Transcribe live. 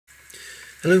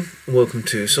Hello and welcome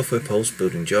to Software Pulse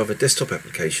Building Java Desktop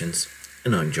Applications,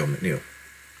 and I'm John McNeil.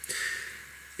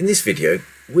 In this video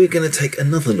we're going to take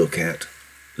another look at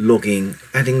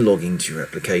adding logging to your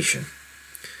application.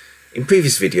 In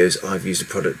previous videos I've used a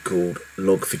product called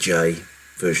Log4J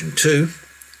version 2,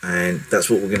 and that's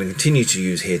what we're going to continue to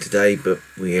use here today, but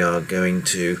we are going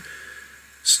to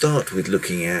start with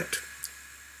looking at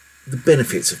the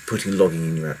benefits of putting logging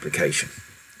in your application.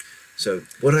 So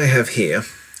what I have here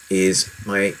is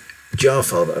my jar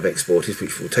file that I've exported,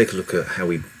 which we'll take a look at how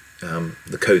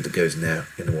the code that goes in there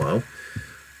in a while.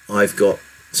 I've got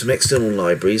some external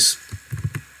libraries,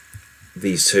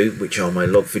 these two, which are my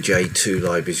Log4J2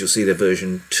 libraries. You'll see they're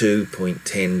version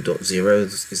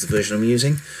 2.10.0 is the version I'm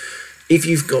using. If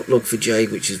you've got Log4J,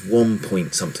 which is 1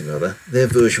 point something or other, they're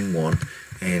version 1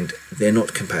 and they're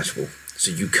not compatible.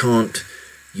 So you can't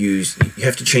use, you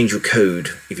have to change your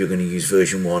code if you're going to use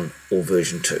version 1 or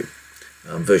version 2.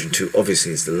 Version 2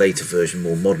 obviously is the later version,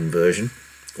 more modern version,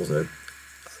 although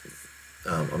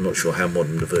I'm not sure how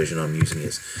modern the version I'm using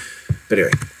is. But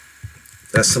anyway,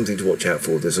 that's something to watch out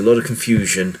for. There's a lot of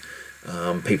confusion.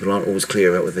 People aren't always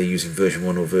clear about whether they're using version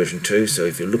 1 or version 2, so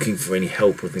if you're looking for any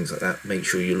help or things like that, make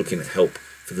sure you're looking at help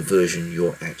for the version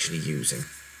you're actually using.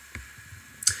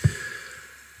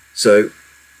 So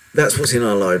that's what's in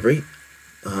our library.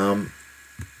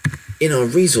 In our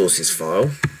resources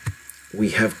file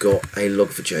we have got a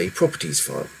Log4J properties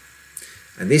file,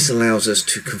 and this allows us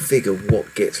to configure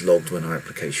what gets logged when our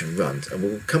application runs, and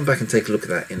we'll come back and take a look at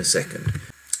that in a second.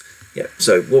 Yeah,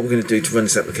 so what we're going to do to run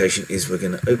this application is we're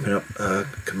going to open up a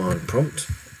command prompt,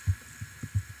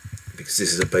 because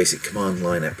this is a basic command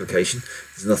line application.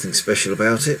 There's nothing special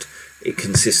about it. It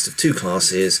consists of two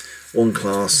classes. One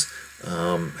class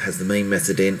has the main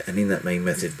method in, and in that main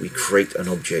method we create an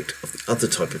object of the other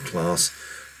type of class,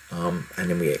 and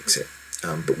then we exit.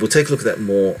 But we'll take a look at that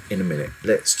more in a minute.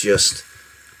 Let's just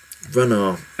run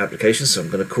our application. So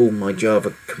I'm going to call my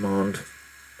Java command,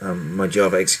 my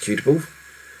Java executable.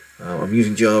 I'm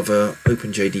using Java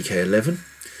OpenJDK11.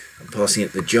 I'm passing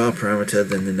it the jar parameter,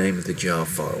 then the name of the jar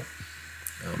file.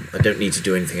 I don't need to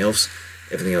do anything else.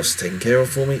 Everything else is taken care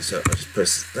of for me, so I'll just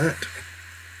press that.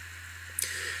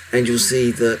 And you'll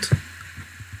see that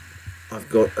I've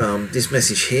got this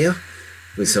message here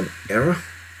with some error.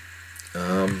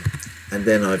 And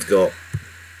then I've got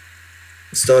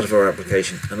the start of our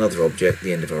application, another object,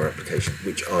 the end of our application,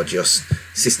 which are just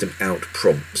system out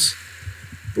prompts.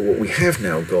 But what we have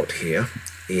now got here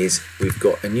is we've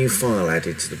got a new file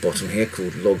added to the bottom here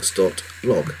called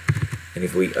logs.log. And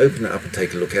if we open that up and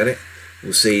take a look at it,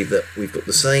 we'll see that we've got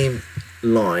the same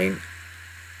line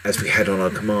as we had on our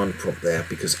command prompt there,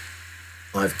 because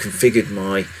I've configured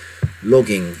my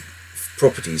logging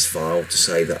properties file to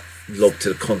say that log to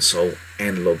the console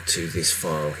and log to this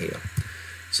file here.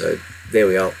 So there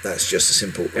we are. That's just a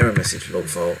simple error message log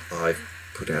file I've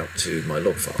put out to my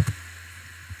log file.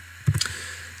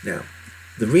 Now,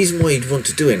 the reason why you'd want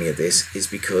to do any of this is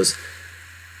because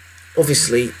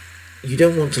obviously you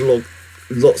don't want to log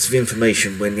lots of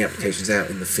information when the application's out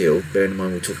in the field. Bearing in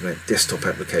mind we're talking about desktop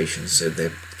applications, so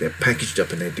they're packaged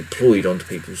up and they're deployed onto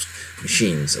people's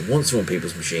machines, and once they're on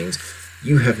people's machines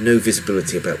you have no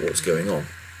visibility about what's going on.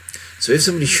 So if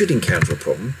somebody should encounter a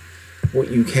problem,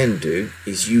 what you can do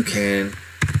is you can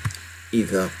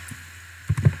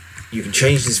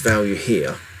change this value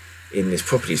here in this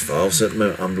properties file. So at the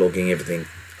moment I'm logging everything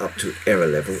up to error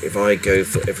level. If I go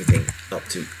for everything up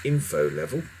to info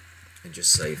level and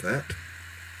just save that,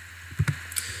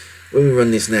 when we run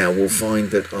this now we'll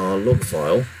find that our log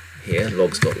file here,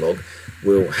 logs.log,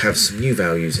 will have some new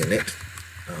values in it.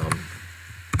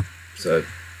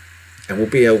 And we'll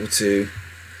be able to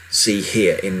see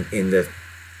here in the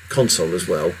console as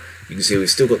well, you can see we've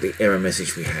still got the error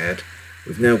message we had.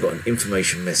 We've now got an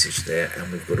information message there,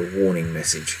 and we've got a warning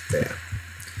message there.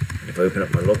 And if I open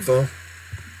up my log file,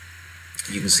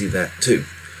 you can see that too.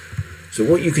 So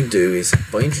what you can do is,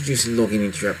 by introducing logging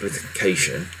into your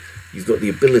application, you've got the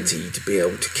ability to be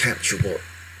able to capture what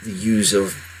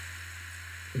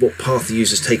path the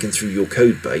user's taken through your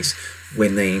code base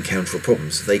when they encounter a problem.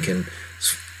 So they can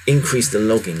increase the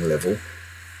logging level,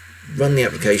 run the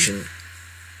application.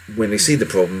 When they see the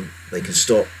problem, they can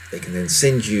stop. They can then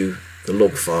send you the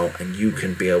log file, and you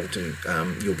can be able to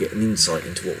you'll get an insight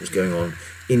into what was going on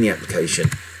in the application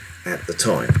at the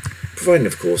time, providing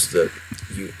of course that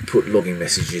you put logging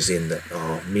messages in that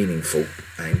are meaningful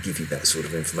and give you that sort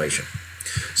of information.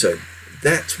 So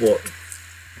that's one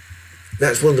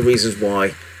of the reasons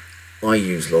why I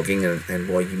use logging, and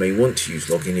why you may want to use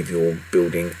logging if you're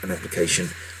building an application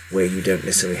where you don't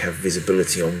necessarily have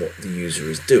visibility on what the user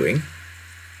is doing.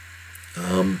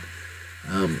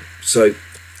 So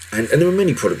and there are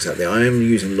many products out there. I am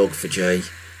using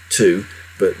Log4J2,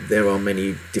 but there are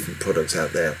many different products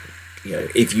out there. You know,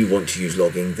 if you want to use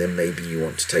logging, then maybe you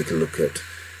want to take a look at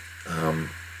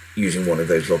using one of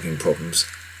those logging problems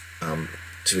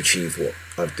to achieve what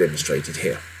I've demonstrated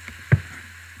here.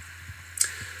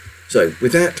 So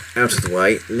with that out of the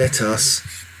way, let us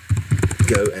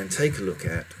go and take a look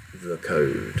at the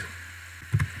code.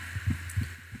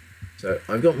 So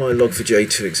I've got my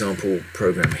Log4J2 example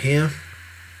program here,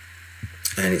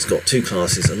 and it's got two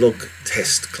classes, a log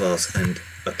test class and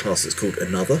a class that's called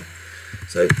another.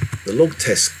 So the log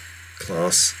test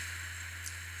class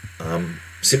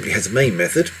simply has a main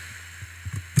method.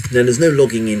 Now there's no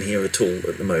logging in here at all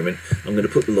at the moment. I'm going to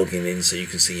put the logging in so you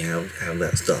can see how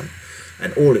that's done.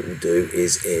 And all it will do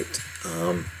is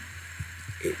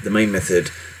the main method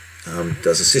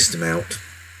does a system out,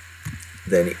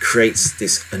 then it creates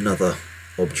this another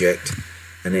object,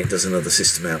 and then it does another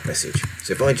system out message.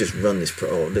 So if I just run this,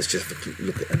 let's just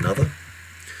look at another.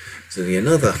 So the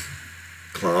another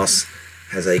class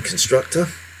has a constructor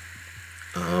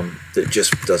that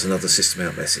just does another system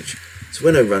out message. So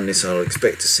when I run this, I'll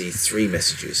expect to see three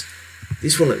messages.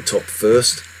 This one at the top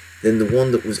first, then the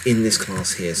one that was in this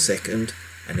class here second,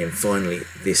 and then finally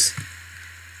this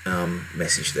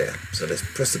message there. So let's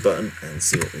press the button and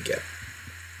see what we get.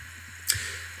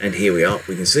 And here we are.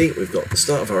 We can see we've got the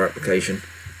start of our application,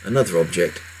 another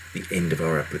object, the end of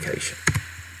our application.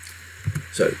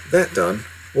 So that done,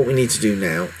 what we need to do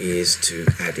now is to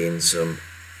add in some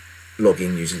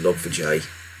logging using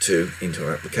Log4J2 into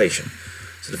our application.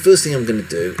 So the first thing I'm going to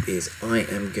do is I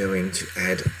am going to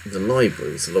add the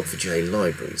libraries, the Log4J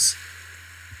libraries,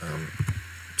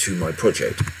 to my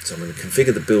project. So I'm going to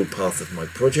configure the build path of my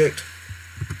project,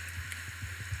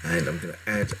 and I'm going to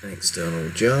add an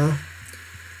external jar,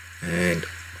 and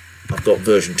I've got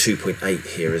version 2.8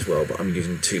 here as well, but I'm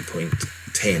using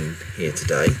 2.10 here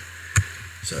today.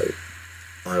 So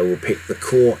I will pick the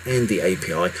core and the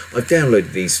API. I've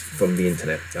downloaded these from the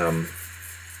internet.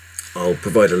 I'll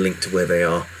provide a link to where they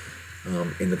are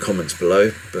in the comments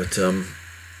below, but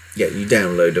yeah, you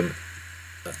download them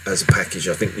as a package.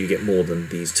 I think you get more than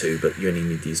these two, but you only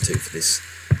need these two for this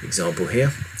example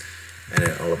here. And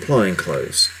then I'll apply and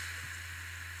close.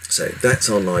 So that's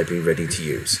our library ready to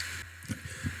use.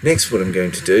 Next, what I'm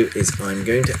going to do is I'm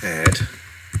going to add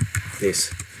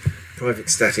this private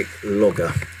static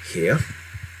logger here,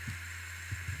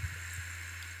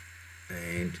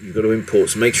 and you've got to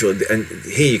import, so make sure, and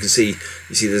here you see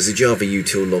there's a Java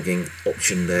util logging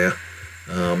option there.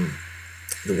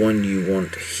 The one you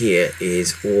want here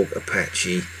is org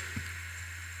apache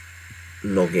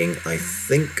logging, I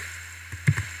think.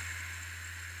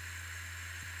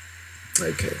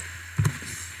 Okay,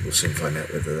 we'll soon find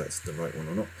out whether that's the right one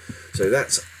or not. So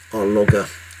that's our logger.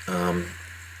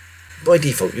 By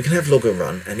default, you can have logger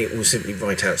run, and it will simply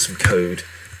write out some code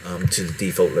to the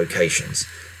default locations,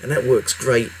 and that works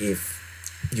great if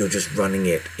you're just running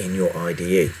it in your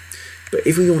IDE. But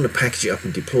if you want to package it up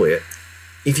and deploy it,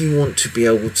 if you want to be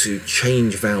able to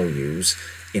change values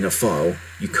in a file,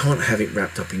 you can't have it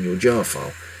wrapped up in your jar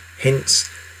file. Hence,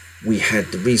 we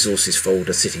had the resources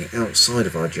folder sitting outside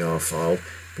of our jar file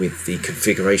with the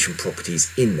configuration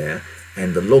properties in there,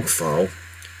 and the log file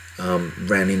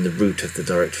ran in the root of the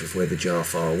directory of where the jar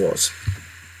file was.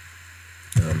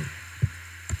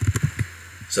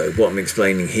 So what I'm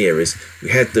explaining here is we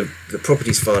had the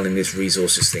properties file in this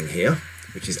resources thing here,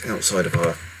 which is outside of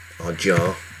our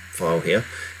jar file here,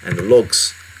 and the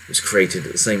logs was created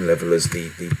at the same level as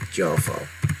the jar file,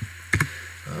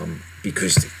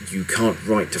 because you can't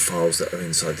write to files that are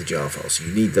inside the jar file, so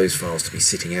you need those files to be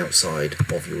sitting outside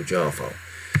of your jar file.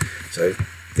 So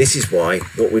this is why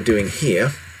what we're doing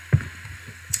here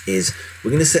is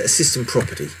we're going to set a system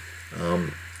property.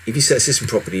 If you set a system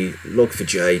property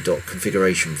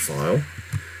log4j.configuration file,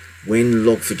 when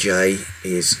log4j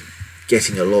is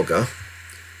getting a logger,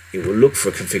 it will look for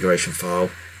a configuration file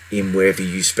in wherever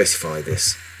you specify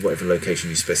this, whatever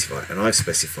location you specify. And I've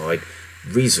specified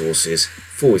resources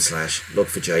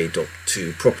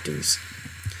 /log4j.2 properties.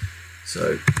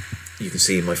 So you can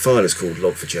see my file is called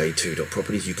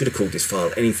log4j2.properties. You could have called this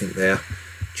file anything there,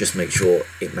 just make sure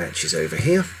it matches over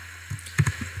here.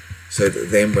 So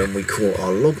that then when we call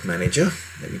our log manager,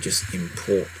 let me just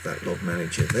import that log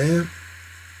manager there,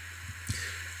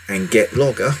 and get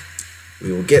logger,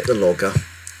 we will get the logger,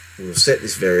 we will set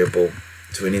this variable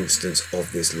to an instance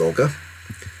of this logger,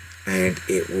 and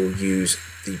it will use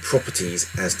the properties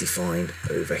as defined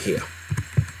over here.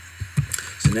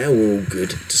 So now we're all good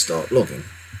to start logging.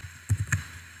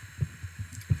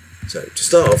 So to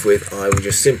start off with, I will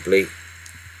just simply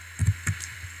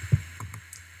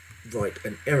write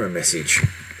an error message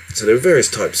So there are various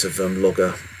types of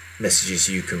logger messages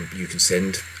you can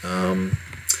send.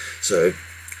 So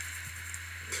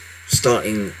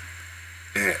starting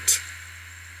at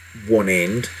one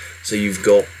end, so you've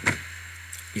got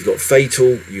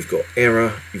fatal, you've got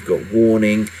error, you've got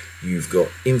warning, you've got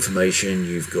information,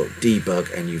 you've got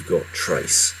debug, and you've got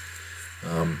trace.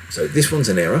 So this one's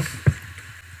an error,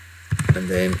 and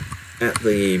then at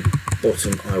the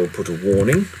bottom I will put a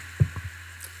warning.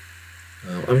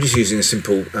 I'm just using a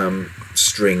simple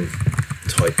string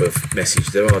type of message.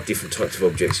 There are different types of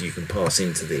objects you can pass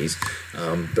into these,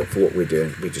 but for what we're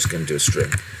doing, we're just going to do a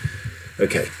string.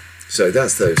 Okay, so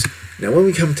that's those. Now when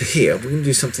we come to here, we're going to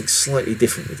do something slightly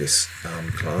different with this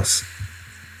class.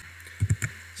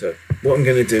 So what I'm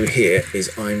going to do here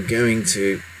is I'm going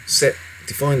to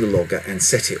define the logger and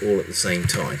set it all at the same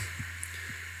time,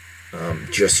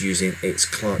 just using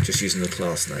the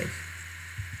class name.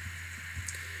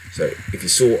 So if you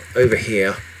saw over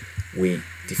here, we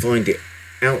defined it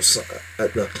outside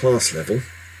at the class level.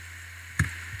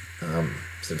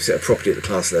 So we set a property at the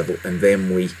class level, and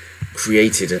then we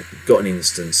got an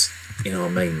instance in our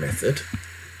main method.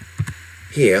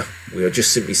 Here we are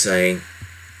just simply saying,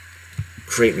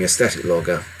 create me a static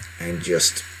logger and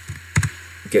just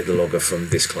get the logger from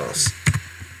this class.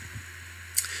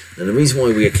 And the reason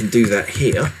why we can do that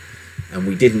here and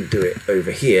we didn't do it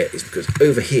over here is because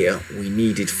over here we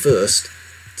needed first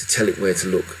to tell it where to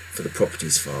look for the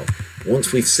properties file.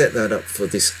 Once we've set that up for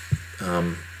this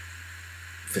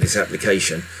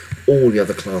application, all the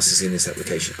other classes in this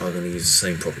application are going to use the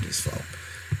same properties file.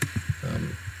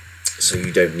 So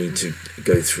you don't need to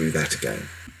go through that again.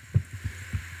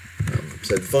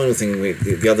 So the final thing,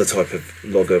 the other type of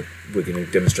logger we're going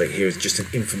to demonstrate here is just an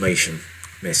information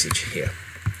message here.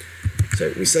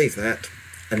 So we save that,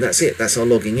 and that's it. That's our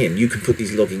logging in. You can put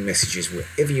these logging messages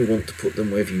wherever you want to put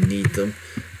them, wherever you need them,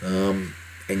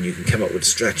 and you can come up with a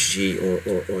strategy or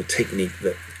a technique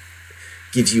that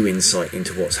gives you insight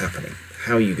into what's happening.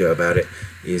 How you go about it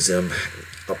is up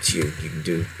to you. You can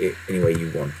do it any way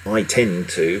you want. I tend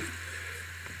to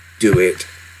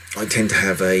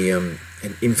have an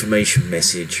information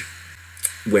message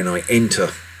when I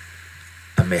enter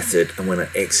a method and when I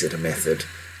exit a method,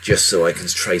 just so I can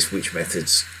trace which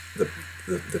methods the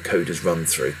code has run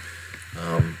through.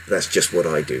 That's just what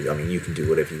I do. I mean, you can do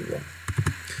whatever you want.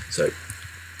 So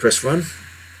press run,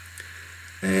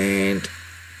 and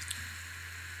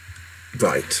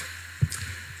right,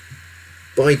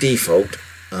 by default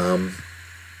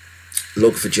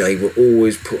Log4j will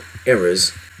always put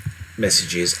errors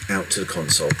messages out to the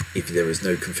console if there is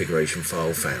no configuration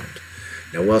file found.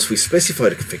 Now whilst we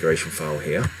specified a configuration file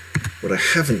here, what I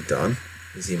haven't done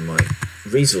is in my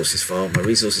resources file,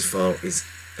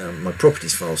 my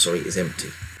properties file, sorry, is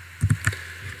empty.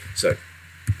 So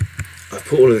I've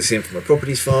put all of this in for my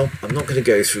properties file. I'm not going to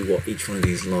go through what each one of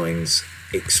these lines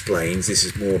explains. This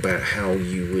is more about how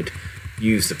you would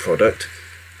use the product.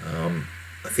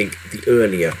 I think the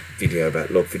earlier video about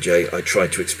Log4j, I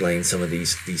tried to explain some of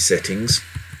these settings.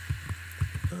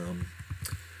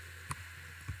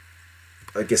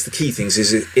 I guess the key things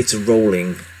is it's a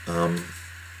rolling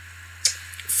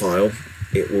file.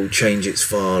 It will change its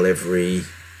file every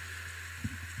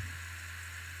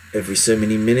so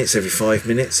many minutes, every 5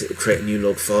 minutes it will create a new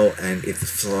log file, and if the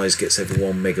size gets over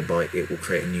 1 megabyte it will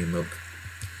create a new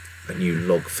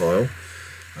log file.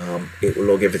 It will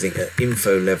log everything at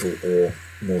info level or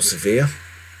more severe,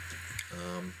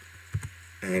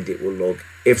 and it will log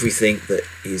everything that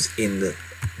is in the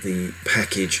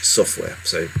package software.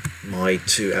 So my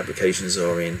two applications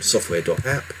are in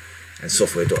software.app and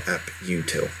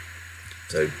software.app-util.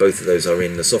 So both of those are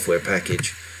in the software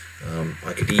package.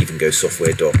 I could even go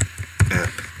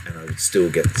software.app and I would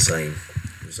still get the same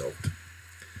result.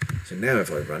 So now if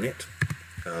I run it,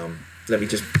 let me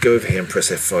just go over here and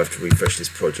press F5 to refresh this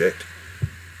project.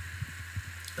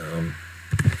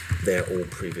 They're all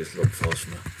previous log files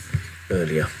from an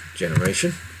earlier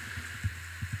generation.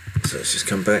 So let's just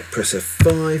come back, press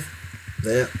F5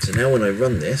 there. So now when I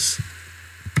run this,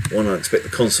 I expect the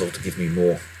console to give me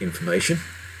more information.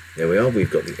 There we are,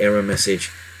 we've got the error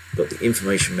message, we've got the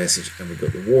information message, and we've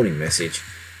got the warning message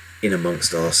in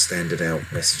amongst our standard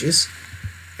out messages.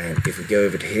 And if we go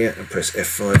over to here and press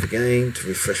F5 again to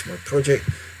refresh my project,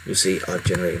 you'll see I've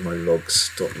generated my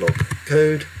logs.log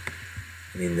code,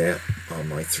 and in there are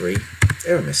my 3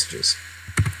 error messages.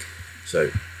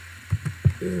 So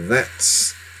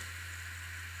that's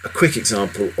a quick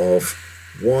example of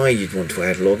why you'd want to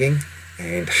add logging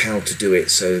and how to do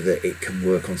it so that it can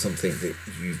work on something that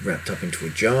you've wrapped up into a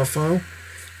jar file,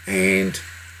 and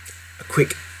a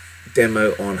quick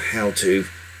demo on how to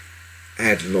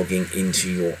add logging into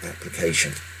your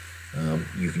application.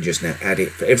 You can just now add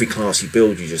it for every class you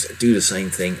build. You just do the same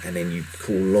thing, and then you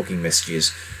call logging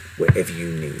messages wherever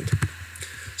you need.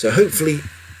 So hopefully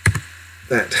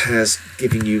that has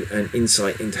given you an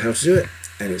insight into how to do it,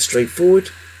 and it's straightforward.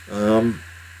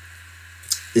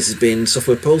 This has been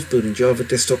Software Pulse, building Java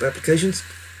desktop applications,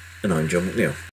 and I'm John McNeil.